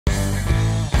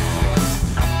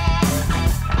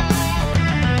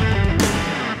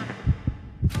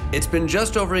It's been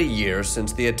just over a year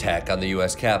since the attack on the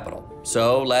U.S. Capitol,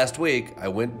 so last week I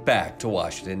went back to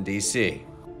Washington, D.C.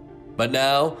 But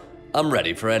now, I'm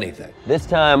ready for anything. This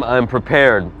time I'm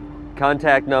prepared.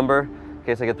 Contact number, in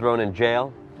case I get thrown in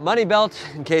jail. Money belt,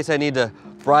 in case I need to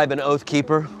bribe an oath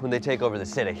keeper when they take over the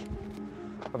city.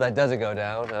 If that doesn't go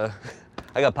down,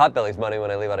 I got Potbelly's money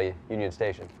when I leave out of Union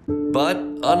Station. But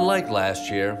unlike last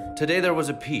year, today there was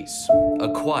a peace, a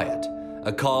quiet,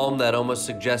 a calm that almost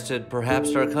suggested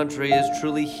perhaps our country is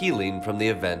truly healing from the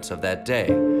events of that day.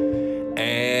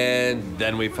 And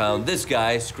then we found this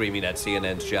guy screaming at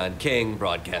CNN's John King,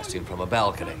 broadcasting from a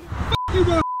balcony. F you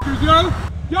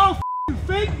motherfuckers, yo! Yo,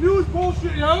 fake news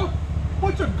bullshit, yo!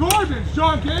 Bunch of garbage,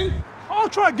 John King! I'll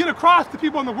try to get across to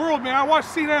people in the world, man. I watch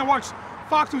CNN, I watch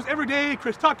Fox News every day,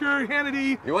 Chris Tucker,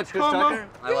 Hannity. You watch Chris Tucker?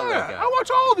 I love that guy. I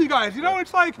watch all of you guys, you know,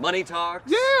 it's like... Money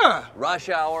Talks. Yeah. Rush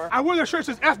Hour. I wear their shirt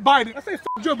that says F Biden. I say F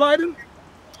Joe Biden.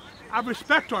 I have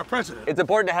respect to our president. It's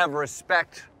important to have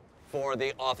respect for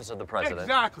the office of the president.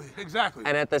 Exactly, exactly.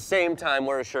 And at the same time,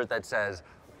 wear a shirt that says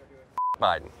F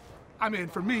Biden. I mean,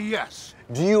 for me, yes.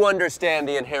 Do you understand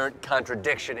the inherent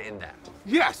contradiction in that?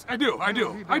 Yes, I do, I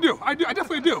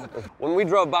definitely do. When we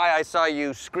drove by, I saw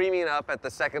you screaming up at the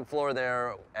second floor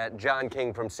there at John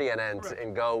King from CNN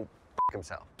and go F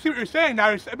himself. See what you're saying now?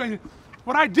 I mean,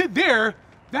 what I did there,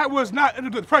 that was not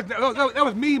the president. That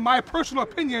was me, my personal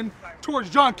opinion towards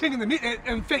John King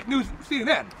and fake news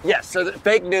CNN. Yes, so the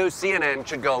fake news CNN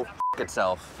should go F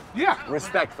itself. Yeah.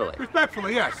 Respectfully.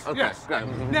 Respectfully, yes. Okay, yes.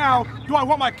 good. Now, do I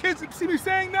want my kids to see me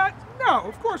saying that? No,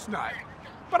 of course not.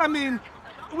 But I mean,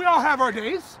 we all have our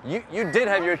days. You did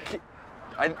have your kid.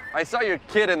 I saw your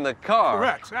kid in the car.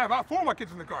 Correct. I have about 4 of my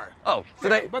kids in the car. Oh, so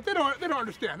yeah, but they don't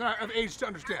understand. They're not of age to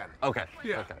understand. Okay.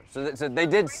 Yeah. Okay. So they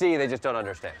did see, they just don't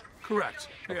understand. Correct.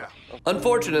 Yeah.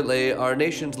 Unfortunately, our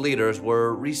nation's leaders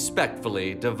were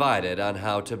respectfully divided on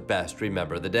how to best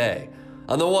remember the day.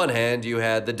 On the one hand, you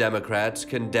had the Democrats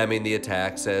condemning the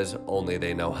attacks as only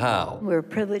they know how. We're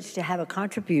privileged to have a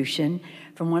contribution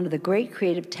from one of the great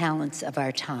creative talents of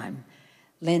our time,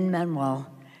 Lin-Manuel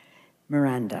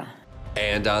Miranda.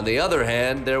 And on the other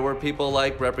hand, there were people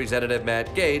like Representative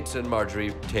Matt Gaetz and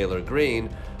Marjorie Taylor Greene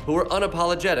who were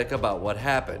unapologetic about what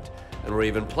happened and were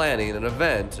even planning an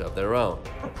event of their own.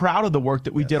 We're proud of the work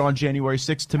that we did on January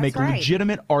 6th to make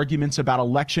legitimate arguments about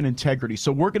election integrity.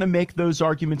 So we're going to make those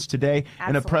arguments today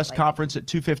in a press conference at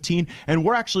 2:15, and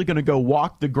we're actually going to go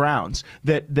walk the grounds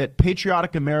that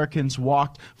patriotic Americans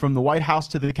walked from the White House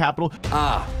to the Capitol.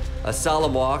 A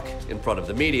solemn walk in front of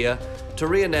the media to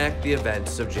reenact the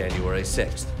events of January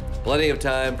 6th. Plenty of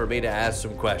time for me to ask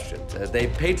some questions as they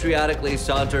patriotically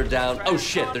sauntered down. Oh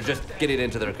shit, they're just getting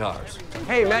into their cars.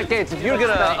 Hey, Matt Gaetz, if you're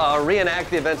gonna reenact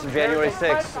the events of January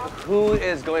 6th, who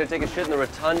is going to take a shit in the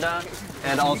rotunda?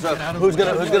 And also, who's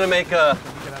gonna make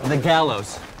the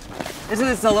gallows? Isn't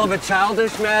this a little bit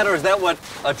childish, Matt, or is that what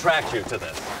attracts you to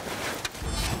this?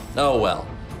 Oh well,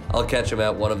 I'll catch him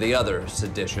at one of the other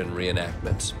sedition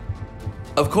reenactments.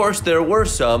 Of course, there were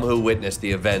some who witnessed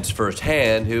the events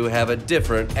firsthand who have a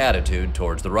different attitude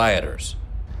towards the rioters.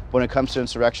 When it comes to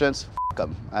insurrections, f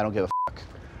them. I don't give a fuck.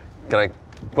 Can I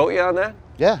quote you on that?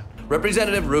 Yeah.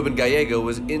 Representative Ruben Gallego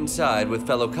was inside with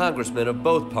fellow congressmen of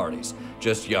both parties,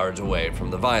 just yards away from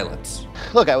the violence.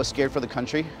 Look, I was scared for the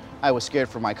country. I was scared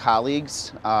for my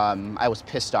colleagues. I was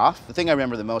pissed off. The thing I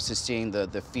remember the most is seeing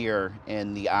the fear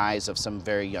in the eyes of some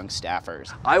very young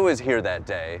staffers. I was here that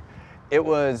day. It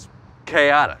was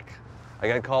chaotic. I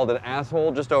got called an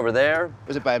asshole just over there.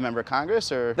 Was it by a member of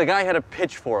Congress or? The guy had a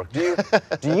pitchfork. Do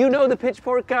you know the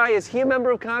pitchfork guy? Is he a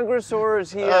member of Congress or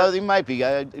is he? He might be.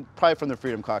 Probably from the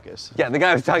Freedom Caucus. Yeah, the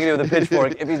guy I was talking to with a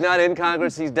pitchfork. If he's not in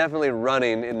Congress, he's definitely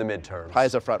running in the midterms. Probably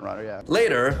as a front runner, yeah.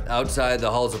 Later, outside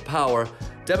the halls of power,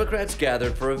 Democrats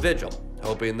gathered for a vigil,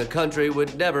 hoping the country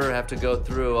would never have to go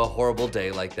through a horrible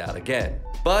day like that again.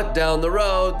 But down the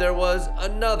road, there was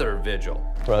another vigil.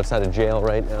 We're outside of jail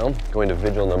right now, going to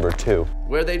vigil number 2,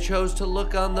 where they chose to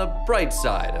look on the bright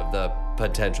side of the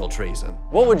potential treason.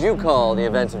 What would you call the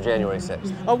events of January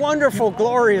 6th? A wonderful,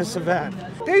 glorious event.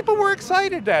 People were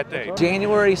excited that day.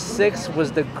 January 6th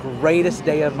was the greatest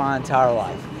day of my entire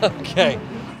life. Okay.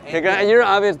 You're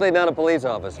obviously not a police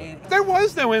officer. There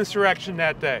was no insurrection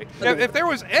that day. If there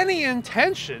was any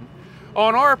intention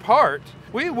on our part,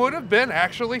 we would have been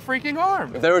actually freaking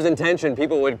armed. If there was intention,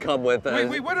 people would come with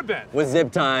we would have been. With zip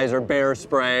ties or bear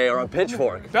spray or a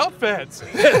pitchfork. Belt feds.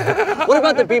 What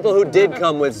about the people who did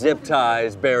come with zip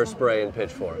ties, bear spray, and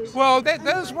pitchforks? Well,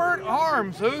 those weren't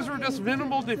arms. Those were just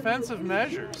minimal defensive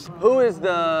measures. Who is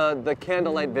the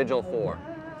candlelight vigil for?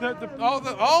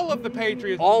 All of the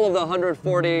patriots. All of the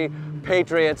 140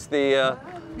 patriots, the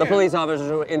The police officers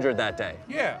who were injured that day?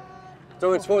 Yeah.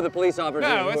 So it's for the police officers?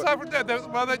 No, it's not for that.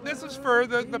 Well, this is for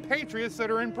the patriots that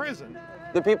are in prison.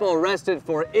 The people arrested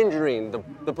for injuring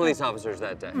the police officers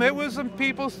that day? It was some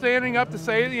people standing up to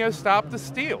say, you know, stop the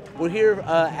steal. We're here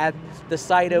at the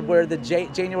site of where the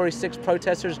January 6th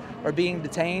protesters are being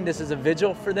detained. This is a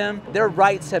vigil for them. Their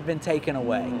rights have been taken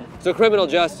away. So criminal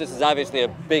justice is obviously a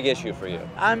big issue for you.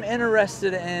 I'm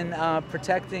interested in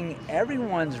protecting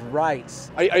everyone's rights.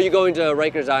 Are you going to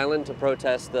Rikers Island to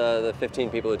protest the 15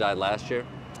 people who died last year?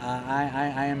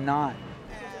 I am not.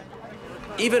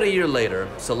 Even a year later,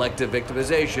 selective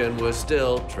victimization was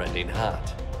still trending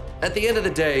hot. At the end of the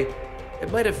day,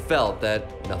 it might have felt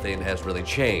that nothing has really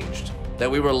changed, that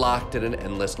we were locked in an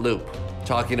endless loop,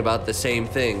 talking about the same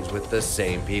things with the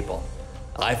same people.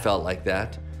 I felt like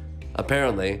that,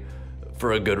 apparently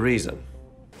for a good reason.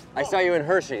 I saw you in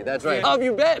Hershey, that's right. How have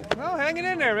you been? Well, hanging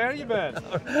in there, man. How you been?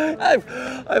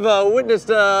 I've witnessed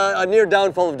a near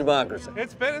downfall of democracy.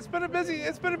 It's been a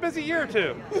busy year or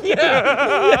two.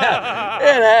 Yeah,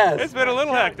 it has. It's been a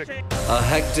little hectic. A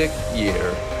hectic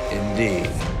year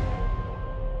indeed.